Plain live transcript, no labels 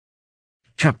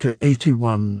Chapter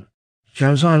 81.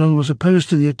 Zhao Zilong was opposed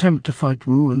to the attempt to fight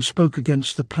Wu and spoke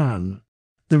against the plan.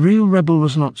 The real rebel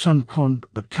was not Sun Quan,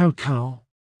 but Cao Cao.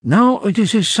 Now it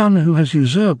is his son who has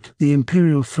usurped the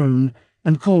imperial throne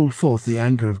and called forth the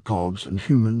anger of gods and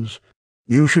humans.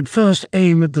 You should first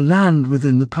aim at the land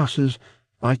within the passes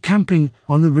by camping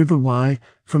on the river Wai,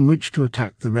 from which to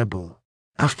attack the rebel.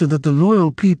 After that, the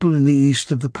loyal people in the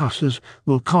east of the passes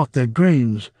will cart their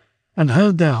grains and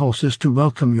herd their horses to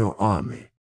welcome your army.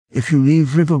 If you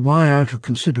leave River Wai out of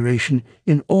consideration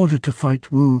in order to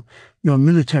fight Wu, your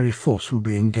military force will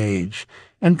be engaged,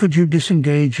 and could you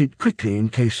disengage it quickly in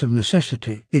case of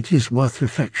necessity, it is worth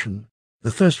reflection.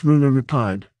 The first ruler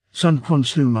replied, Sun Quan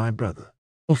slew my brother,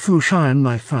 Fu Shian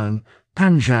my fan,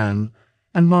 Pan Zhan,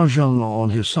 and Ma Zhong are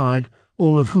on his side,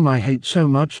 all of whom I hate so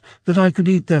much that I could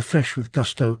eat their flesh with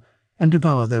gusto and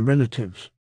devour their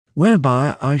relatives,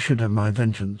 whereby I should have my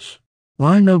vengeance.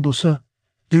 Why, noble sir,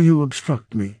 do you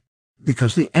obstruct me?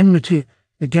 Because the enmity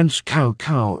against Cao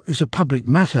Cao is a public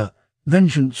matter,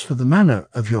 vengeance for the manner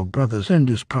of your brother's end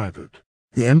is private.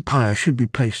 The empire should be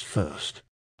placed first.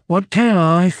 What care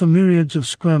I for myriads of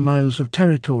square miles of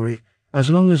territory, as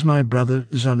long as my brother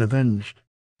is unavenged?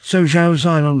 So Zhao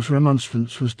Zilong's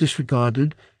remonstrance was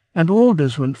disregarded, and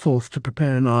orders went forth to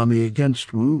prepare an army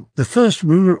against Wu. The first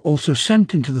ruler also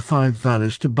sent into the 5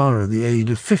 valleys to borrow the aid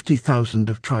of 50,000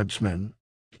 of tribesmen.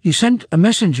 He sent a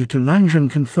messenger to Langzhen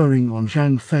conferring on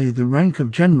Zhang Fei the rank of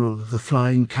general of the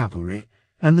flying cavalry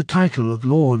and the title of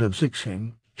Lord of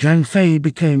Zixing. Zhang Fei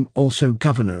became also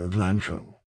governor of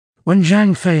Lanzhou. When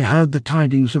Zhang Fei heard the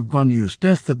tidings of Guan Yu's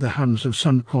death at the hands of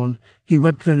Sun Quan, he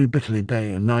wept very bitterly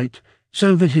day and night,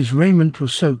 so that his raiment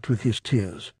was soaked with his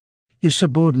tears. His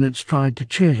subordinates tried to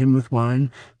cheer him with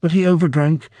wine, but he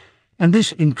overdrank, and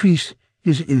this increased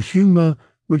his ill humour,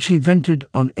 which he vented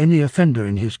on any offender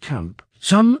in his camp.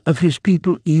 Some of his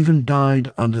people even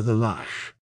died under the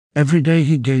lash. Every day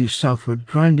he gazed southward,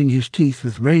 grinding his teeth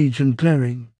with rage and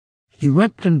glaring. He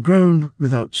wept and groaned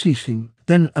without ceasing.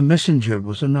 Then a messenger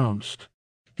was announced.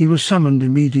 He was summoned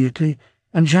immediately,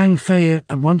 and Zhang Fei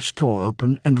at once tore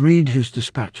open and read his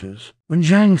dispatches. When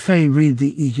Zhang Fei read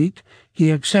the edict, he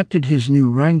accepted his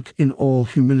new rank in all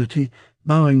humility,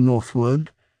 bowing northward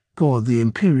toward the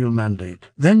imperial mandate.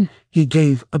 Then he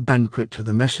gave a banquet to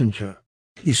the messenger.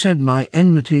 He said, My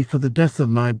enmity for the death of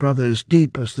my brother is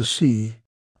deep as the sea.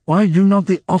 Why do not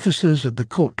the officers at the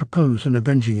court propose an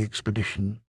avenging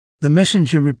expedition? The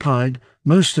messenger replied,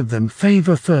 Most of them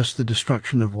favor first the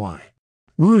destruction of Wai.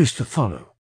 Wu is to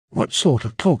follow. What sort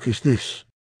of talk is this?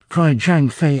 Cried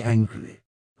Zhang Fei angrily.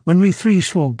 When we 3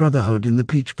 swore brotherhood in the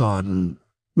peach garden,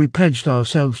 we pledged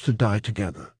ourselves to die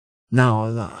together. Now,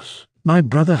 alas, my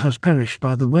brother has perished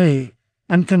by the way,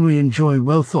 and can we enjoy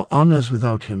wealth or honors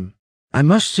without him? I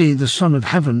must see the Son of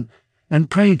Heaven, and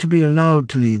pray to be allowed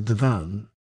to lead the van.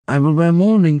 I will wear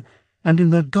mourning, and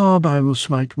in that garb I will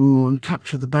smite Wu and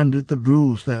capture the bandit that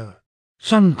rules there.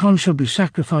 Sun Quan shall be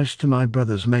sacrificed to my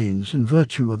brother's manes in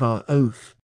virtue of our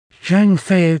oath. Zhang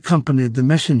Fei accompanied the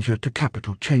messenger to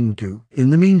capital Chengdu.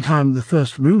 In the meantime, the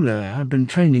first ruler had been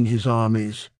training his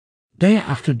armies. Day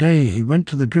after day he went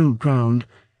to the drill ground,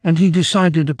 and he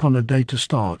decided upon a day to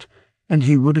start, and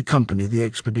he would accompany the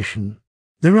expedition.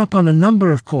 Thereupon a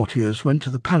number of courtiers went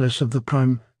to the palace of the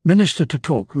Prime Minister to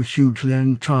talk with Zhu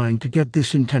Liang, trying to get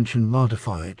this intention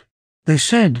modified. They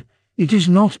said, It is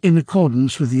not in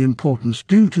accordance with the importance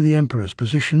due to the Emperor's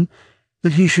position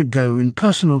that he should go in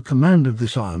personal command of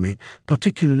this army,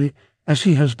 particularly as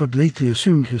he has but lately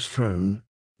assumed his throne.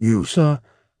 You, sir,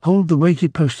 hold the weighty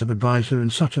post of adviser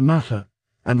in such a matter,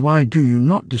 and why do you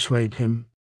not dissuade him?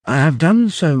 I have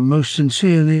done so most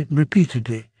sincerely and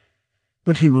repeatedly,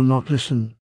 but he will not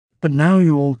listen. But now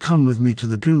you all come with me to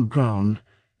the drill ground,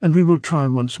 and we will try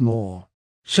once more.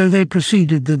 So they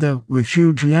proceeded thither with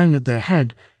Zhu Liang at their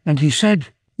head, and he said,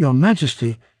 Your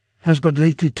Majesty has but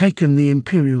lately taken the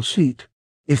imperial seat.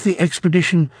 If the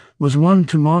expedition was one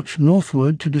to march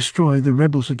northward to destroy the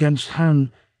rebels against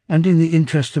Han, and in the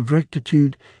interest of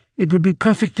rectitude, it would be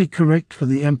perfectly correct for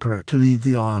the Emperor to lead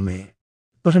the army.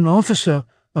 But an officer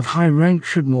of high rank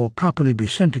should more properly be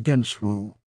sent against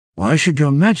Wu. Why should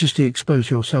your Majesty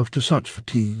expose yourself to such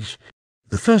fatigues?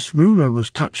 The first ruler was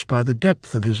touched by the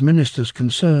depth of his minister's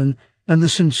concern and the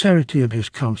sincerity of his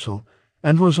counsel,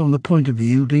 and was on the point of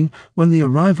yielding when the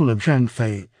arrival of Zhang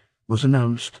Fei was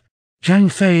announced. Zhang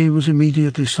Fei was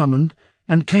immediately summoned,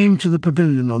 and came to the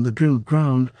pavilion on the drill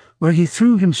ground, where he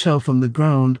threw himself on the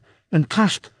ground and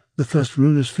clasped the first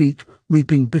ruler's feet,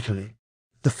 weeping bitterly.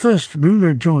 The first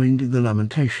ruler joined in the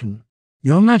lamentation.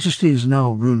 Your Majesty is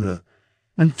now ruler,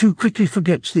 and too quickly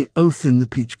forgets the oath in the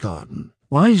peach garden.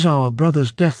 Why is our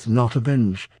brother's death not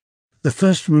avenged? The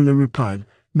first ruler replied,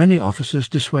 "Many officers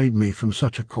dissuade me from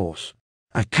such a course.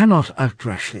 I cannot act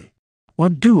rashly.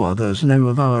 What do others know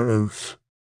of our oaths?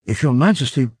 If your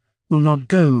majesty will not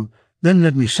go, then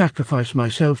let me sacrifice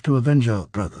myself to avenge our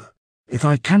brother. If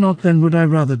I cannot, then would I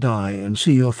rather die and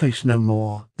see your face no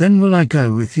more. Then will I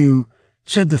go with you,"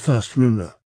 said the first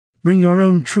ruler. "Bring your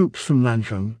own troops from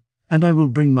Lanzhong, and I will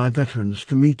bring my veterans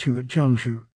to meet you at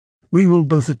Jiangsu. We will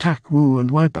both attack Wu and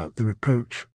wipe out the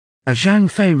reproach." As Zhang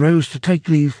Fei rose to take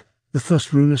leave, the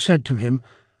first ruler said to him,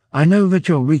 "I know that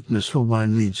your weakness for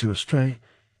wine leads you astray,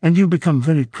 and you become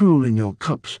very cruel in your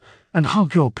cups, and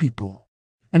hog your people,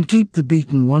 and keep the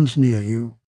beaten ones near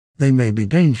you. They may be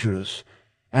dangerous,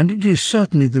 and it is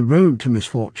certainly the road to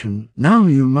misfortune. Now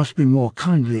you must be more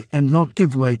kindly and not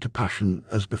give way to passion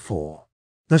as before."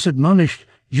 Thus admonished,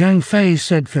 Zhang Fei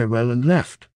said farewell and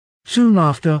left. Soon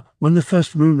after, when the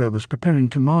first ruler was preparing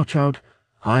to march out,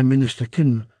 High Minister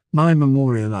Qin Mai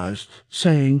memorialized,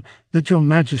 saying that your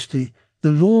majesty,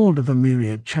 the lord of a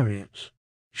myriad chariots,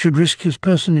 should risk his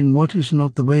person in what is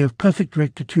not the way of perfect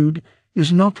rectitude,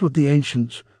 is not what the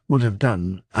ancients would have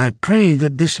done. I pray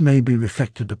that this may be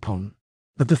reflected upon.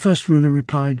 But the first ruler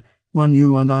replied, "One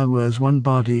you and I were as one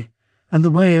body, and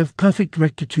the way of perfect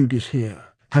rectitude is here.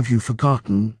 Have you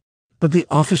forgotten?" But the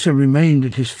officer remained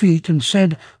at his feet and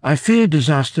said, "I fear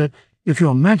disaster if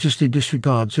your majesty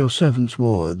disregards your servant's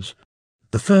words."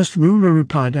 The first ruler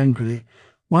replied angrily,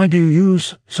 "Why do you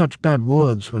use such bad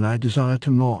words when I desire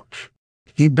to march?"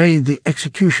 He bade the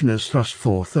executioners thrust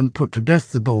forth and put to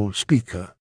death the bold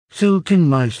speaker. Still Qin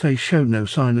Mai's face showed no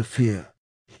sign of fear.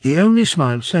 He only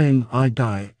smiled, saying, "I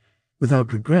die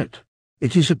without regret.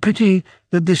 It is a pity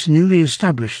that this newly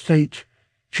established state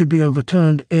should be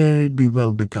overturned ere it be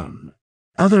well begun."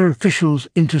 Other officials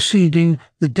interceding,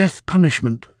 the death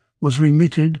punishment was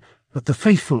remitted, but the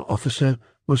faithful officer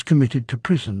was committed to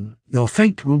prison. "Your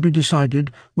fate will be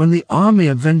decided when the army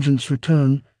of vengeance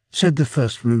return," said the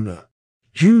first ruler.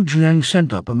 Zhu Jiang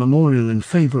sent up a memorial in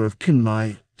favor of Qin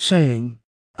Mai, saying,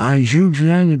 "I, Zhu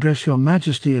Jiang, address your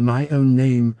majesty in my own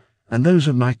name and those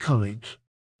of my colleagues.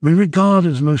 We regard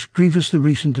as most grievous the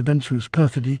recent events whose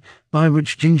perfidy, by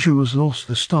which Jingzhou was lost,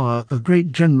 the star, a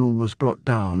great general, was brought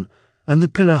down, and the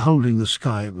pillar holding the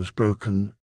sky was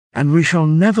broken. And we shall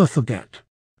never forget.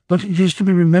 But it is to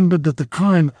be remembered that the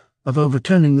crime of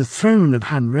overturning the throne of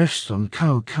Han rests on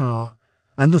Cao Cao,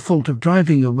 and the fault of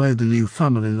driving away the Liu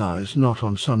family lies not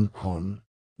on Sun Quan.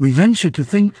 We venture to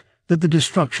think that the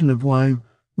destruction of Wei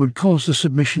would cause the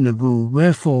submission of Wu,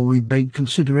 wherefore we beg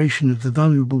consideration of the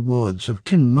valuable words of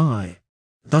Qin Mai.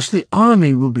 Thus the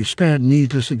army will be spared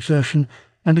needless exertion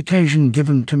and occasion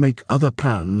given to make other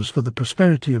plans for the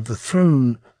prosperity of the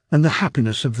throne and the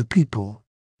happiness of the people."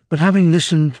 But having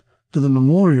listened to the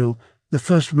memorial, the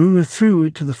first ruler threw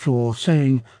it to the floor,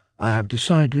 saying, "I have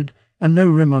decided, and no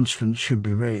remonstrance should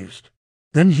be raised."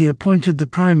 Then he appointed the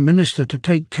prime minister to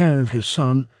take care of his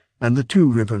son and the 2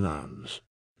 river lands.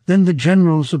 Then the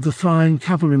generals of the flying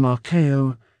cavalry Ma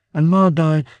Kao and Ma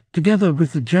Dai, together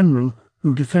with the general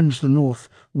who defends the north,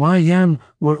 Wei Yan,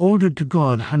 were ordered to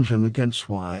guard Hanzhong against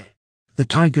Wei. The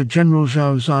tiger general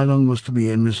Zhao Zilong was to be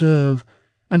in reserve,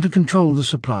 and to control the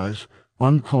supplies,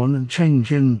 Wan Quan and Cheng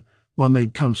Jin were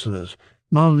made councillors,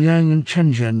 Ma Liang and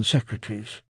Chen Zhen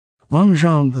secretaries. Wang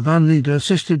Zhang, the van leader,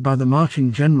 assisted by the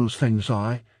marching generals Feng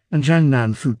Zai and Zhang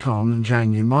Nan Futong and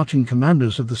Zhang Yi, marching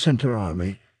commanders of the center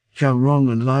army, Zhao Rong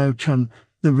and Liao Chun,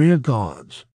 the rear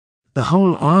guards. The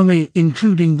whole army,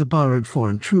 including the borrowed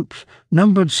foreign troops,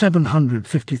 numbered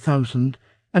 750,000,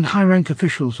 and high-rank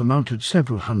officials amounted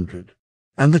several hundred.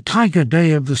 And the Tiger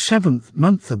Day of the 7th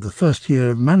month of the first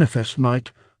year of manifest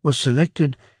might was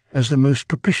selected as the most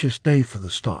propitious day for the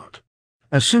start.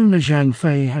 As soon as Zhang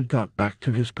Fei had got back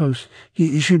to his post,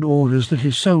 he issued orders that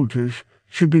his soldiers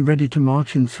should be ready to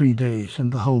march in 3 days,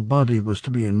 and the whole body was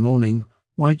to be in mourning,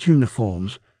 white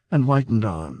uniforms, and whitened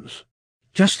arms.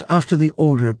 Just after the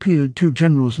order appeared, 2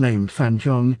 generals named Fan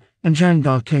Zhong and Zhang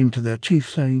Da came to their chief,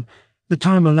 saying, "The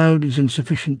time allowed is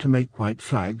insufficient to make white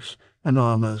flags and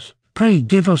armors. Pray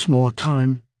give us more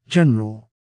time, General.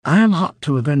 I am hot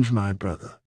to avenge my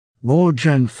brother, Lord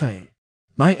Zhang Fei.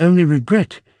 My only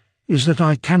regret is that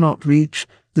I cannot reach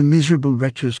the miserable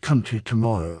wretch's country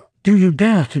tomorrow. Do you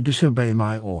dare to disobey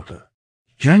my order?"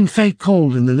 Zhang Fei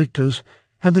called in the lictors,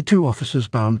 had the 2 officers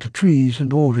bound to trees,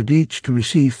 and ordered each to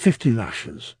receive 50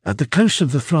 lashes. At the close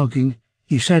of the flogging,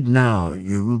 he said, "Now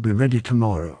you will be ready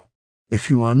tomorrow. If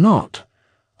you are not,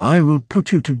 I will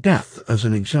put you to death as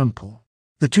an example."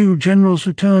 The 2 generals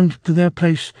returned to their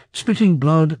place, spitting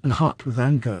blood and hot with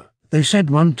anger. They said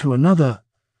one to another,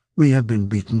 "We have been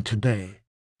beaten today.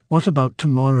 What about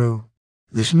tomorrow?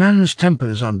 This man's temper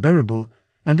is unbearable,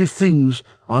 and if things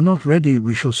are not ready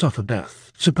we shall suffer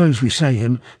death. Suppose we slay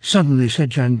him, suddenly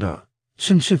said Zhang Da,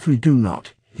 since if we do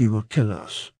not, he will kill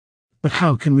us. But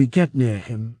how can we get near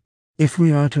him? If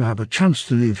we are to have a chance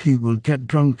to live, he will get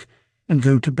drunk and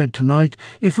go to bed tonight.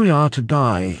 If we are to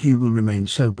die, he will remain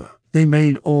sober. They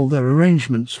made all their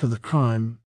arrangements for the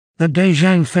crime. That day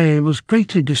Zhang Fei was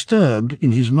greatly disturbed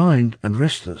in his mind and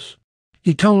restless.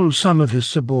 He told some of his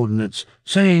subordinates,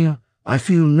 saying, I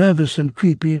feel nervous and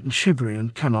creepy and shivery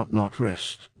and cannot not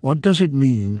rest. What does it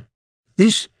mean?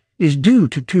 This is due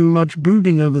to too much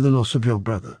brooding over the loss of your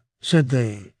brother, said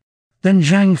they. Then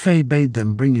Zhang Fei bade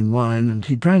them bring in wine, and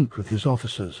he drank with his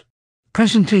officers.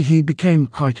 Presently he became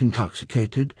quite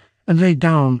intoxicated, and lay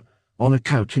down on a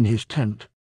couch in his tent.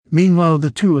 Meanwhile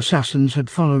the two assassins had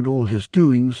followed all his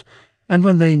doings, and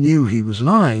when they knew he was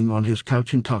lying on his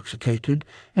couch intoxicated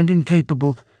and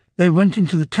incapable, they went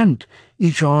into the tent,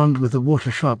 each armed with a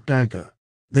water-sharp dagger.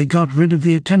 They got rid of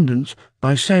the attendants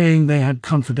by saying they had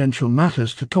confidential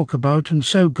matters to talk about, and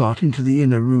so got into the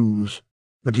inner rooms.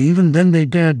 But even then they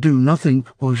dared do nothing,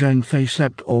 for Zhang Fei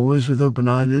slept always with open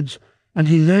eyelids, and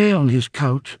he lay on his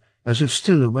couch as if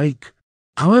still awake.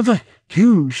 However,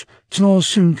 huge snores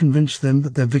soon convinced them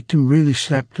that their victim really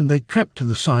slept, and they crept to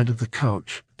the side of the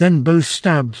couch. Then both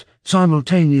stabbed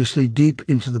simultaneously deep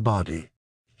into the body.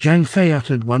 Zhang Fei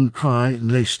uttered one cry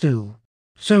and lay still.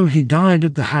 So he died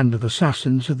at the hand of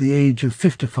assassins at the age of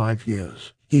 55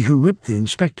 years. He who whipped the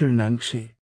inspector in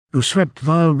Anxi, who swept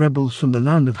vile rebels from the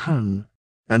land of Han,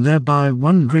 and thereby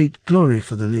won great glory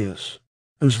for the Lias,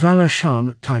 whose valor shone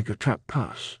at Tiger Trap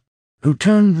Pass, who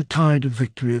turned the tide of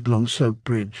victory at Long Slope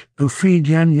Bridge, who freed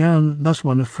Yan Yan, thus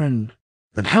won a friend,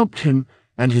 that helped him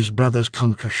and his brothers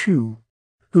conquer Shu,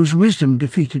 whose wisdom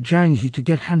defeated Zhang He to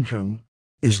get Hanzhong,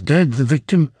 is dead, the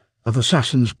victim of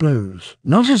assassin's blows,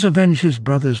 not as avenge his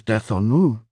brother's death on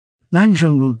Wu.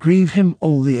 Nanzhong will grieve him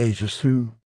all the ages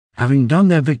through. Having done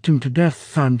their victim to death,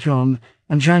 Fan Zhong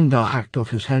and Zhang Da hacked off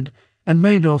his head and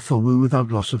made off for Wu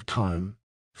without loss of time.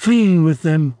 Fleeing with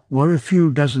them were a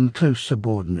few dozen close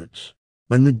subordinates.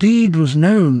 When the deed was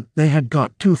known, they had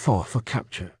got too far for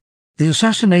capture. The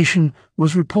assassination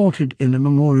was reported in a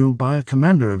memorial by a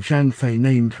commander of Zhang Fei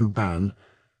named Hu Ban,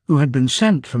 who had been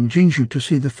sent from Jingzhou to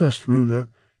see the first ruler,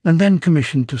 and then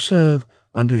commissioned to serve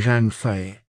under Zhang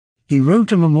Fei. He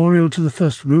wrote a memorial to the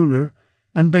first ruler,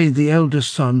 and bade the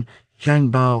eldest son,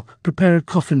 Zhang Bao, prepare a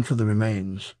coffin for the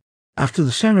remains. After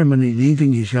the ceremony,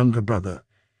 leaving his younger brother,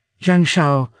 Zhang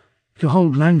Shao, to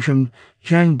hold Nanzhong,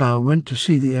 Zhang Bao went to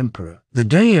see the emperor. The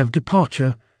day of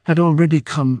departure had already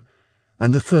come,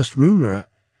 and the first ruler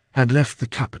had left the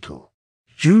capital.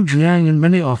 Zhu Jiang and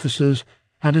many officers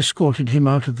had escorted him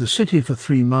out of the city for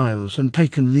 3 miles and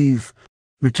taken leave.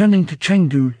 Returning to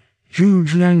Chengdu, Zhu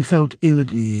Jiang felt ill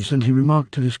at ease, and he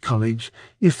remarked to his colleagues,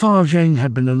 if Fa Zheng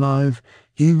had been alive,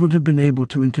 he would have been able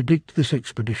to interdict this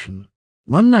expedition.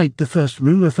 One night the first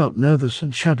ruler felt nervous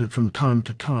and shuddered from time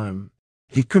to time.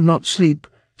 He could not sleep,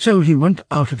 so he went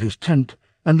out of his tent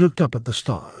and looked up at the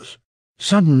stars.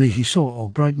 Suddenly he saw a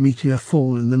bright meteor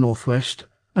fall in the northwest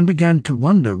and began to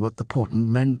wonder what the portent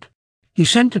meant. He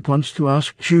sent at once to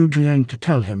ask Zhu Jiang to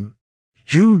tell him.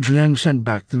 Zhu Jiang sent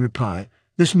back the reply,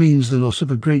 this means the loss of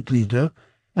a great leader,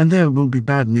 and there will be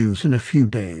bad news in a few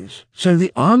days. So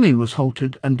the army was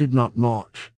halted and did not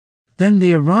march. Then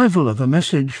the arrival of a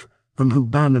message from Hu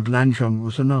Ban of Nanzhong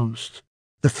was announced.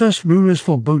 The first ruler's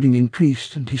foreboding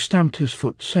increased, and he stamped his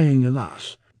foot, saying,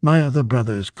 alas, my other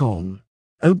brother is gone.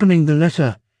 Opening the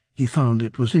letter, he found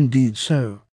it was indeed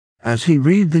so. As he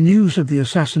read the news of the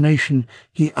assassination,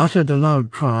 he uttered a loud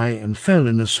cry and fell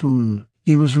in a swoon.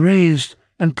 He was raised,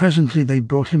 and presently they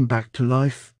brought him back to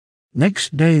life.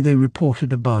 Next day they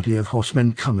reported a body of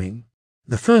horsemen coming.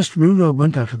 The first ruler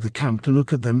went out of the camp to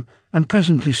look at them, and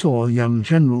presently saw a young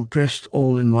general dressed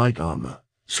all in white armor,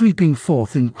 sweeping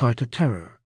forth in quite a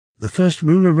terror. The first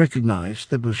ruler recognized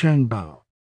that was Zhang Bao.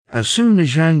 As soon as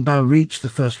Zhang Bao reached the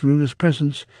first ruler's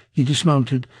presence, he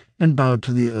dismounted and bowed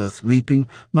to the earth, weeping,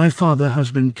 my father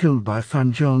has been killed by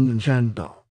Fan Zhong and Zhang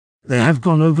Da. They have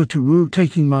gone over to Wu,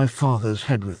 taking my father's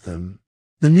head with them.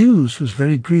 The news was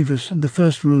very grievous, and the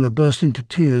first ruler burst into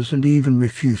tears and even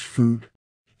refused food.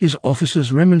 His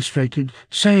officers remonstrated,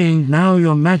 saying, now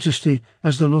your majesty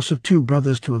has the loss of 2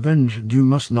 brothers to avenge, and you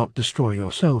must not destroy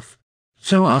yourself.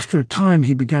 So after a time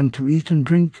he began to eat and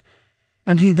drink,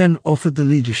 and he then offered the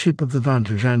leadership of the van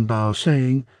to Zhang Bao,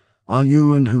 saying, are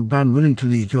you and Hu Ban willing to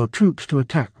lead your troops to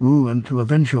attack Wu and to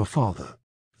avenge your father?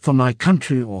 For my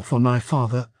country or for my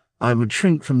father, I would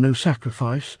shrink from no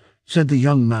sacrifice, said the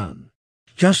young man.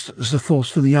 Just as the force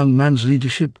for the young man's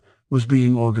leadership was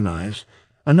being organized,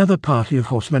 another party of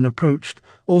horsemen approached,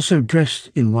 also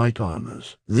dressed in white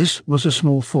armors. This was a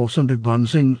small force under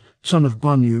Guanzhong, son of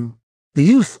Guanyu. The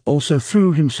youth also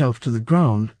threw himself to the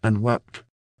ground and wept.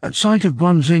 At sight of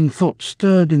Guanzhong, thought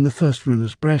stirred in the first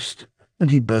ruler's breast,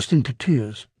 and he burst into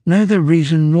tears. Neither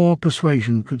reason nor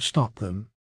persuasion could stop them.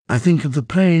 I think of the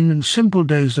plain and simple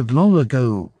days of long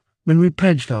ago, when we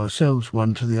pledged ourselves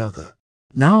one to the other.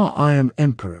 Now I am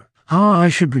emperor. How I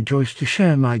should rejoice to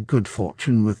share my good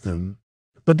fortune with them.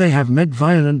 But they have met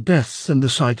violent deaths, and the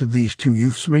sight of these two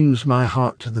youths wrings my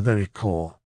heart to the very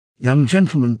core. Young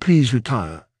gentlemen, please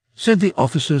retire, said the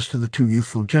officers to the two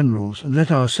youthful generals, and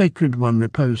let our sacred one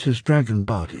repose his dragon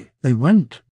body. They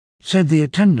went. Said the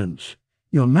attendants,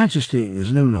 Your Majesty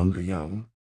is no longer young.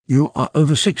 You are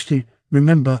over 60,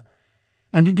 remember,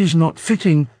 and it is not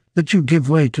fitting that you give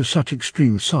way to such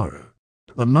extreme sorrow.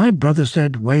 But my brothers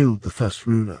dead, wailed the first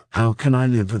ruler. How can I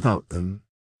live without them?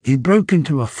 He broke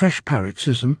into a fresh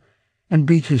paroxysm and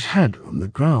beat his head on the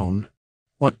ground.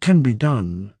 What can be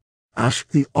done?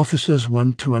 Asked the officers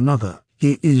one to another.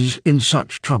 He is in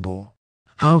such trouble.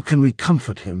 How can we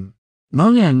comfort him?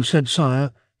 Yang said,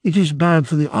 Sire, it is bad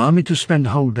for the army to spend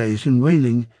whole days in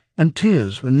wailing and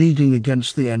tears when leading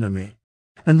against the enemy.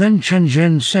 And then Chen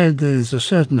Zhen said, there is a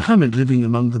certain hermit living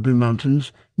among the Blue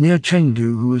Mountains near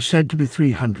Chengdu who is said to be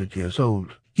 300 years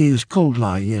old. He is called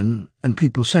Lai Yin, and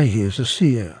people say he is a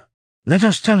seer. Let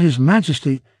us tell his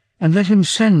Majesty, and let him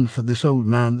send for this old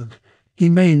man, that he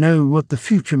may know what the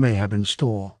future may have in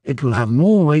store. It will have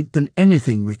more weight than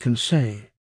anything we can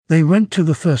say. They went to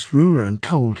the first ruler and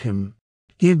told him.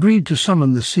 He agreed to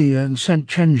summon the seer and sent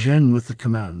Chen Zhen with the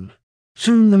command.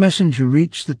 Soon the messenger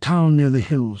reached the town near the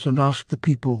hills and asked the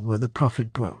people where the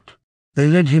prophet dwelt. They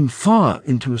led him far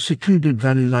into a secluded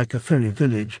valley like a fairy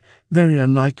village, very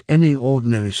unlike any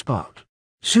ordinary spot.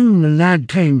 Soon a lad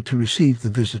came to receive the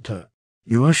visitor.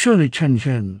 You are surely Chen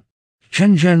Zhen.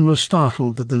 Chen Zhen was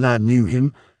startled that the lad knew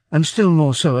him, and still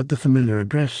more so at the familiar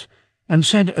address, and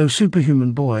said, O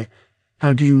superhuman boy,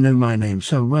 how do you know my name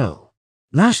so well?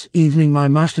 Last evening my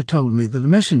master told me that a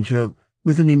messenger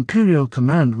with an imperial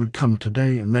command would come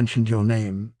today and mentioned your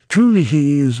name. Truly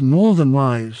he is more than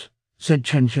wise, said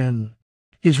Chen Zhen.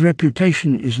 His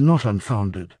reputation is not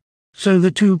unfounded. So the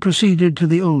two proceeded to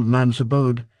the old man's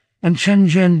abode, and Chen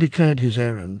Zhen declared his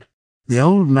errand. The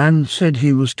old man said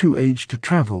he was too aged to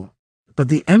travel, but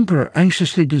the emperor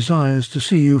anxiously desires to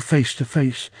see you face to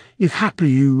face, if haply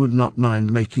you would not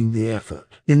mind making the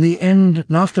effort. In the end,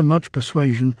 and after much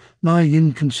persuasion, Lai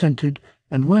Yin consented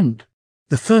and went.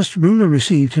 The first ruler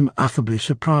received him affably,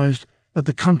 surprised at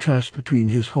the contrast between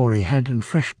his hoary head and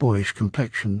fresh boyish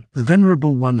complexion. The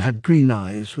venerable one had green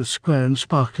eyes with square and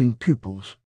sparkling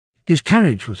pupils. His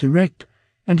carriage was erect,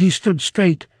 and he stood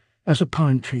straight as a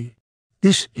pine tree.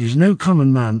 This is no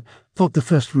common man, thought the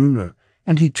first ruler,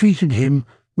 and he treated him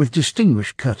with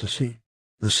distinguished courtesy.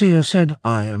 The seer said,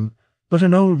 I am but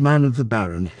an old man of the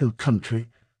barren hill country,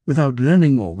 without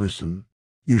learning or wisdom.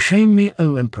 You shame me,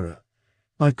 O emperor,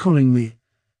 by calling me,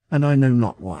 and I know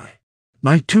not why.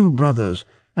 My two brothers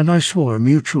and I swore a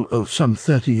mutual oath some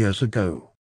 30 years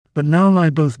ago, but now my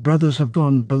both brothers have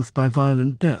gone both by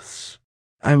violent deaths.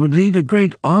 I would lead a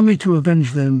great army to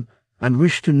avenge them, and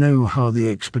wish to know how the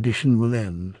expedition will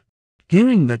end.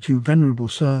 Hearing that you, venerable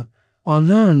sir, are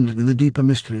learned in the deeper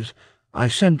mysteries, I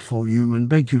sent for you and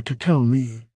beg you to tell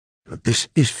me. But this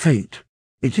is fate.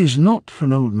 It is not for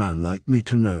an old man like me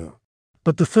to know.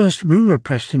 But the first ruler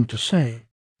pressed him to say.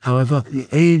 However, the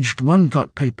aged one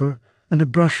got paper and a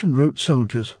brush and wrote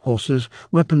soldiers, horses,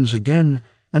 weapons again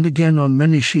and again on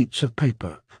many sheets of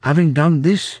paper. Having done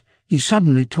this, he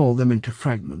suddenly tore them into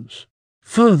fragments.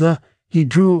 Further, he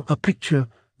drew a picture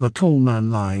of a tall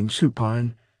man lying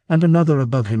supine, and another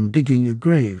above him digging a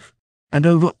grave, and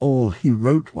over all he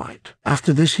wrote white.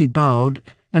 After this he bowed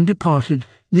and departed,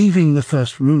 leaving the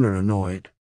first ruler annoyed.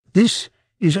 This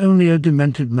is only a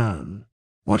demented man.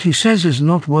 What he says is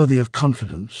not worthy of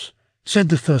confidence, said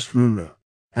the first ruler,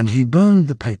 and he burned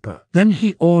the paper. Then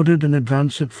he ordered an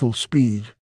advance at full speed.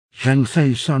 Zhang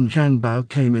Fei's son Zhang Bao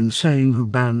came in, saying,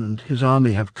 Huban and his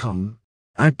army have come.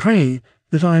 I pray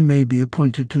that I may be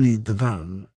appointed to lead the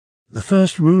van. The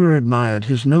first ruler admired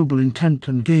his noble intent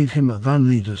and gave him a van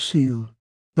leader's seal.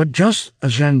 But just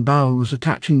as Zhang Bao was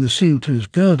attaching the seal to his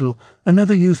girdle,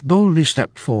 another youth boldly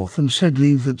stepped forth and said,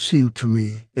 Leave that seal to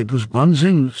me. It was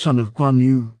Guanzhong, son of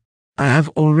Guanyu. I have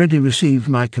already received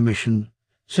my commission,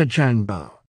 said Zhang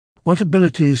Bao. What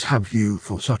abilities have you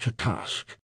for such a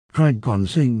task? Cried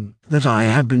Guanzhong. That I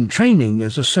have been training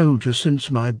as a soldier since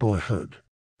my boyhood.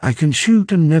 I can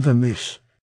shoot and never miss.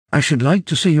 I should like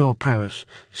to see your prowess,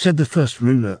 said the first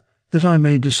ruler, that I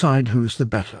may decide who is the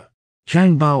better.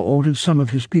 Zhang Bao ordered some of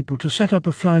his people to set up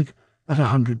a flag at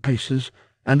 100 paces,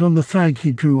 and on the flag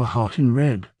he drew a heart in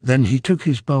red. Then he took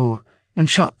his bow and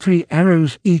shot 3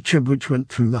 arrows, each of which went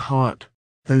through the heart.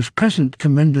 Those present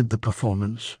commended the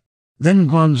performance. Then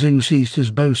Guanzhong seized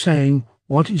his bow, saying,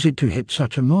 "What is it to hit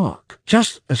such a mark?"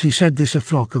 Just as he said this, a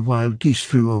flock of wild geese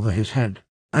flew over his head.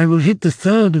 "I will hit the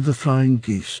third of the flying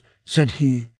geese," said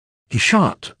he. He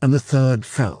shot, and the third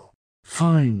fell.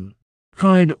 "Fine!"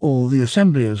 cried all the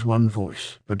assembly as one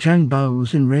voice. But Zhang Bao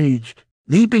was enraged.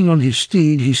 Leaping on his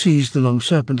steed, he seized the long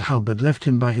serpent halberd left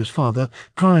him by his father,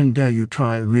 crying, "Dare you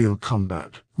try real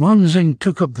combat?" Guanzhong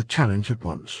took up the challenge at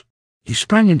once. He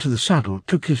sprang into the saddle,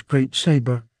 took his great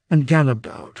saber, and galloped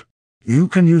out. "You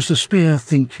can use the spear,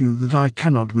 think you that I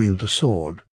cannot wield a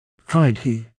sword?" cried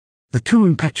he. The 2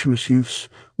 impetuous youths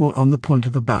were on the point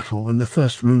of a battle when the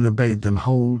first ruler bade them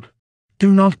hold.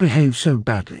 "Do not behave so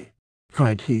badly,"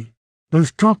 cried he.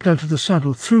 Both dropped out of the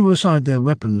saddle, threw aside their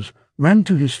weapons, ran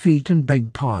to his feet and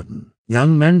begged pardon.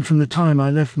 "Young men, from the time I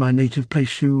left my native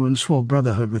place you and swore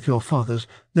brotherhood with your fathers,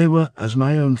 they were as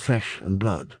my own flesh and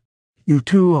blood. You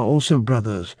too are also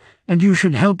brothers, and you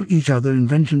should help each other in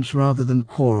vengeance rather than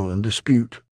quarrel and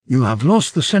dispute. You have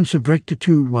lost the sense of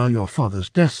rectitude while your fathers'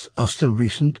 deaths are still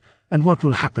recent, and what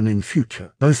will happen in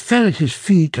future?" Both fell at his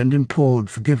feet and implored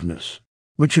forgiveness.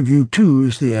 "Which of you two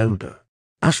is the elder?"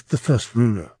 asked the first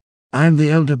ruler. "I am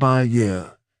the elder by a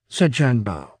year," said Zhang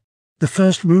Bao. The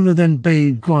first ruler then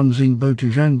bade Guanzhong bow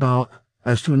to Zhang Bao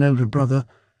as to an elder brother,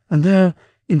 and there,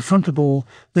 in front of all,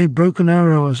 they broke an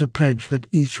arrow as a pledge that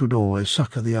each would always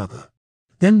succor the other.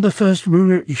 Then the first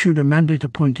ruler issued a mandate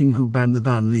appointing Hu Ban the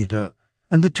band leader,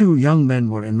 and the 2 young men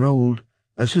were enrolled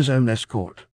as his own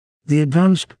escort. The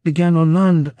advance began on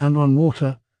land and on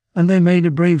water, and they made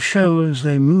a brave show as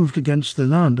they moved against the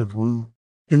land of Wu.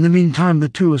 In the meantime, the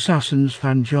 2 assassins,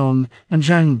 Fan Zhong and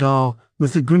Zhang Dao,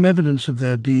 with the grim evidence of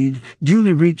their deed,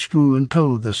 duly reached Wu and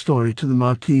told their story to the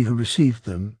Marquis who received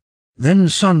them. Then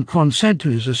Sun Quan said to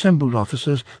his assembled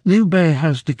officers, "Liu Bei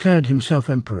has declared himself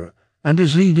emperor, and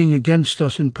is leading against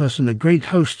us in person a great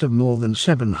host of more than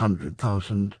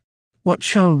 700,000. What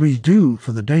shall we do,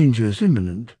 for the danger is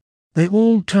imminent?" They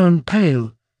all turned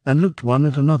pale and looked one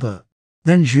at another.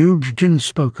 Then Zhu Jin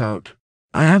spoke out,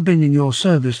 "I have been in your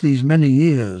service these many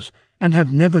years, and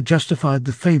have never justified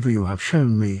the favor you have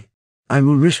shown me. I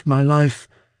will risk my life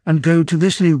and go to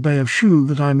this Liu Bei of Shu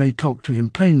that I may talk to him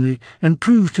plainly and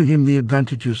prove to him the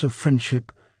advantages of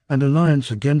friendship and alliance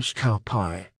against Cao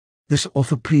Pai." This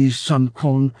offer pleased Sun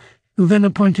Quan, who then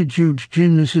appointed Zhu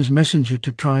Jin as his messenger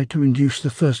to try to induce the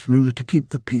first ruler to keep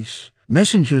the peace.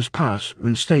 Messengers pass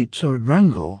when states are at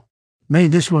wrangle. May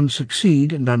this one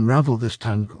succeed and unravel this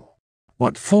tangle.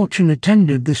 What fortune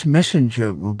attended this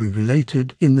messenger will be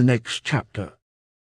related in the next chapter.